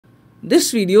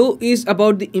This video is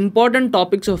about the important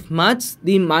topics of maths,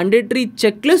 the mandatory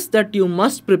checklist that you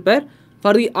must prepare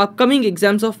for the upcoming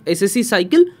exams of SSC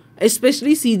cycle,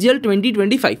 especially CGL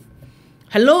 2025.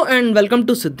 Hello and welcome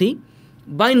to Siddhi.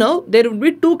 By now, there will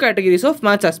be two categories of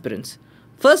maths aspirants.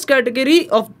 First category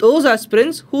of those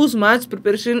aspirants whose maths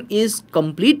preparation is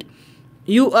complete.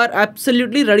 You are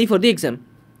absolutely ready for the exam.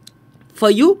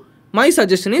 For you, my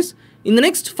suggestion is, in the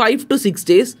next 5 to 6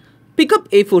 days, pick up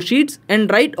A4 sheets and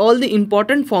write all the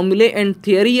important formulae and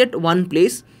theory at one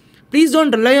place. Please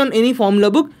don't rely on any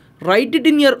formula book. Write it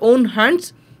in your own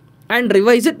hands and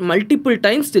revise it multiple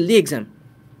times till the exam.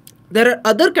 There are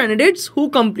other candidates who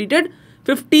completed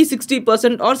 50,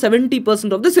 60% or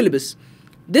 70% of the syllabus.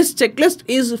 This checklist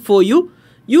is for you.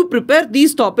 You prepare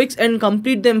these topics and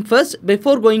complete them first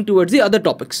before going towards the other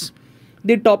topics.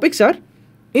 The topics are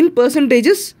in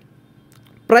percentages,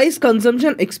 price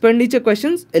consumption expenditure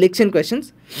questions, election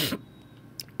questions.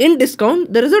 In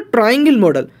discount, there is a triangle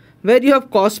model where you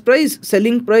have cost price,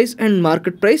 selling price and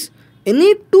market price.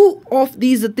 Any two of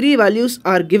these three values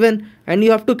are given and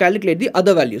you have to calculate the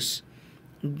other values.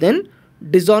 Then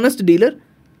dishonest dealer,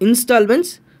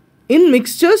 installments. In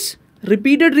mixtures,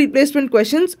 repeated replacement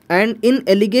questions, and in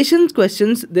allegations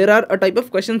questions, there are a type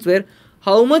of questions where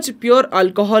how much pure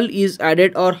alcohol is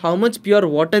added or how much pure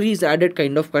water is added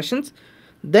kind of questions.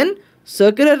 Then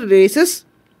circular races.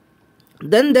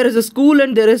 Then there is a school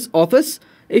and there is office.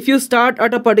 If you start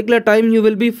at a particular time, you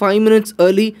will be 5 minutes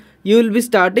early. You will be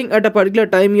starting at a particular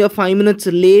time, you are 5 minutes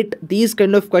late. These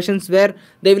kind of questions where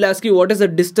they will ask you what is the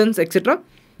distance, etc.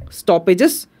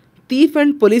 Stoppages, thief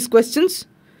and police questions.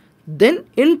 Then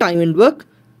in time and work,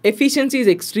 efficiency is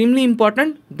extremely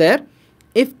important there.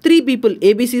 If 3 people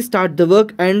ABC start the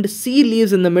work and C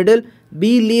leaves in the middle,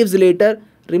 B leaves later,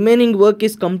 remaining work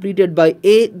is completed by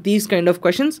A, these kind of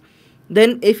questions.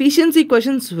 Then efficiency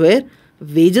questions where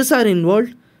wages are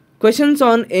involved. Questions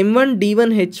on M1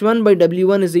 D1 H1 by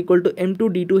W1 is equal to M2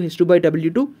 D2 H2 by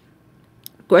W2.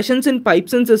 Questions in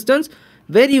pipes and cisterns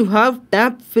where you have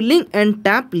tap filling and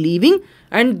tap leaving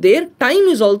and their time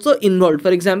is also involved.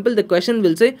 For example, the question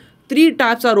will say 3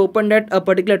 taps are opened at a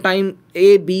particular time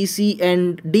A, B, C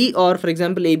and D, or for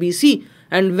example A, B, C,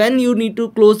 and when you need to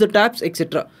close the taps,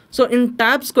 etc. So in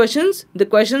taps questions, the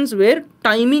questions where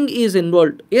timing is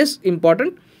involved is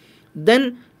important.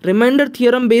 Then remainder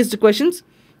theorem based questions.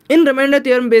 In remainder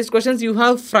theorem based questions, you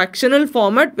have fractional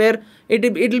format where it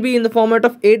will be in the format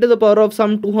of a to the power of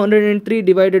some 203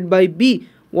 divided by b.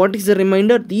 What is the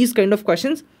remainder? These kind of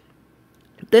questions.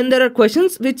 Then there are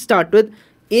questions which start with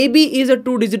AB is a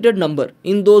 2-digit number.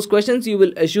 In those questions, you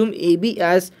will assume AB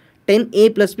as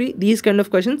 10A plus B. These kind of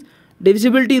questions.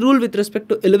 Divisibility rule with respect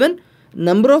to 11.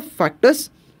 Number of factors.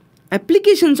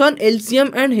 Applications on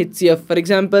LCM and HCF. For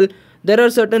example, there are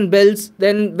certain bells,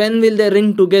 then when will they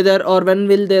ring together or when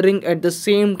will they ring at the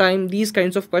same time? These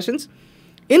kinds of questions.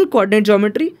 In coordinate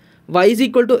geometry, y is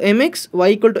equal to mx, y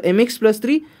equal to mx plus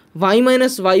 3, y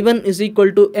minus y1 is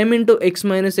equal to m into x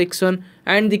minus x1,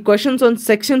 and the questions on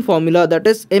section formula, that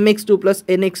is mx2 plus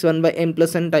nx1 by m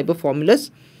plus n type of formulas.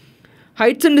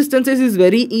 Heights and distances is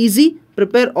very easy.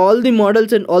 Prepare all the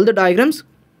models and all the diagrams.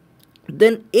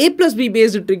 Then a plus b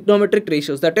based trigonometric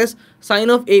ratios, that is sine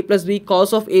of a plus b,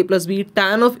 cos of a plus b,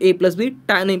 tan of a plus b.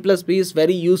 Tan a plus b is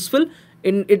very useful,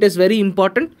 it is very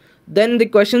important. Then the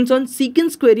questions on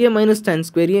secant square a minus tan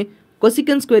square a,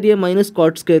 cosecant square a minus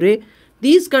cot square a.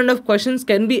 These kind of questions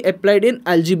can be applied in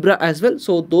algebra as well.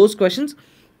 So those questions.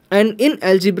 And in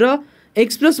algebra,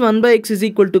 x plus 1 by x is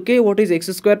equal to k. What is x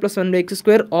square plus 1 by x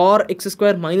square, or x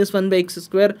square minus 1 by x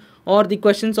square, or the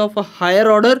questions of a higher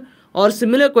order, or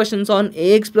similar questions on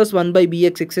ax plus 1 by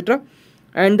bx, etc.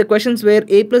 And the questions where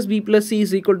a plus b plus c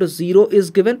is equal to 0 is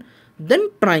given. Then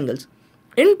triangles.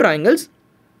 In triangles,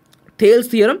 Thales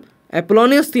theorem,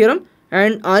 Apollonius theorem,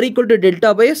 and r equal to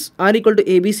delta by s, r equal to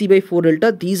abc by 4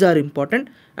 delta. These are important.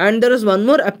 And there is one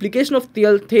more application of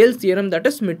Thales theorem, that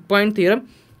is midpoint theorem.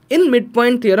 In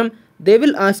midpoint theorem, they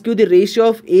will ask you the ratio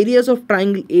of areas of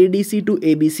triangle ADC to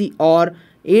ABC or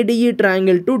ADE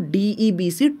triangle to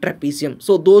DEBC trapezium.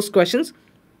 So those questions.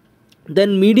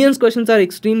 Then medians questions are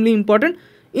extremely important.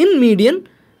 In median,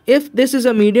 if this is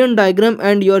a median diagram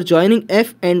and you are joining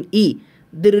F and E,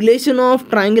 the relation of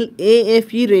triangle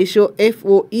AFE ratio,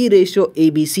 FOE ratio,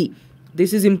 ABC.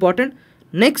 This is important.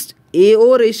 Next,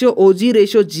 AO ratio, OG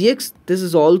ratio, GX. This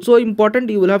is also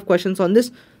important. You will have questions on this.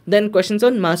 Then questions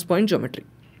on mass point geometry.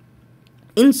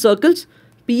 In circles,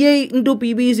 PI into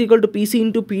PB is equal to PC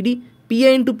into PD. PI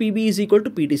into PB is equal to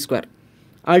PT square.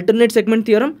 Alternate segment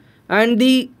theorem, and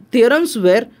the theorems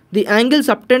where the angle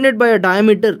subtended by a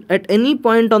diameter at any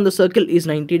point on the circle is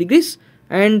 90 degrees,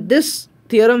 and this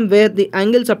theorem where the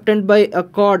angle subtended by a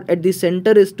chord at the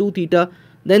center is 2 theta,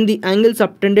 then the angle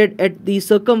subtended at the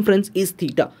circumference is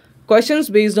theta. Questions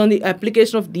based on the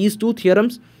application of these two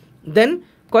theorems. Then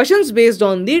questions based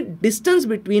on the distance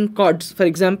between chords. For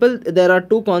example, there are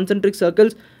two concentric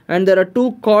circles and there are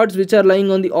two chords which are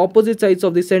lying on the opposite sides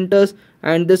of the centers,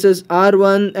 and this is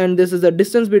R1 and this is the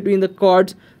distance between the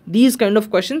chords. These kind of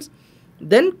questions.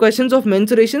 Then questions of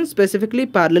mensuration, specifically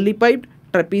parallelepiped,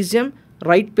 trapezium,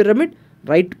 right pyramid,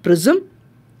 right prism,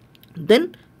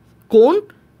 then cone,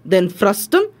 then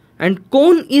frustum. And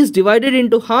cone is divided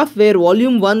into half where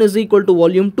volume 1 is equal to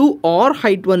volume 2 or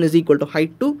height 1 is equal to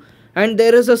height 2. And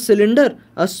there is a cylinder,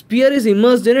 a sphere is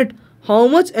immersed in it. How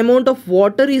much amount of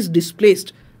water is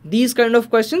displaced? These kind of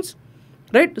questions,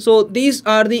 right? So these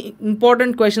are the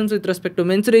important questions with respect to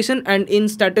mensuration. And in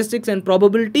statistics and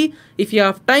probability, if you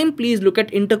have time, please look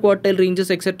at interquartile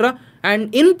ranges, etc.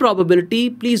 And in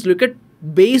probability, please look at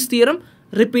Bayes theorem,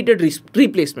 repeated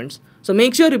replacements. So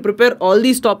make sure you prepare all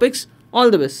these topics. All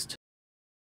the best.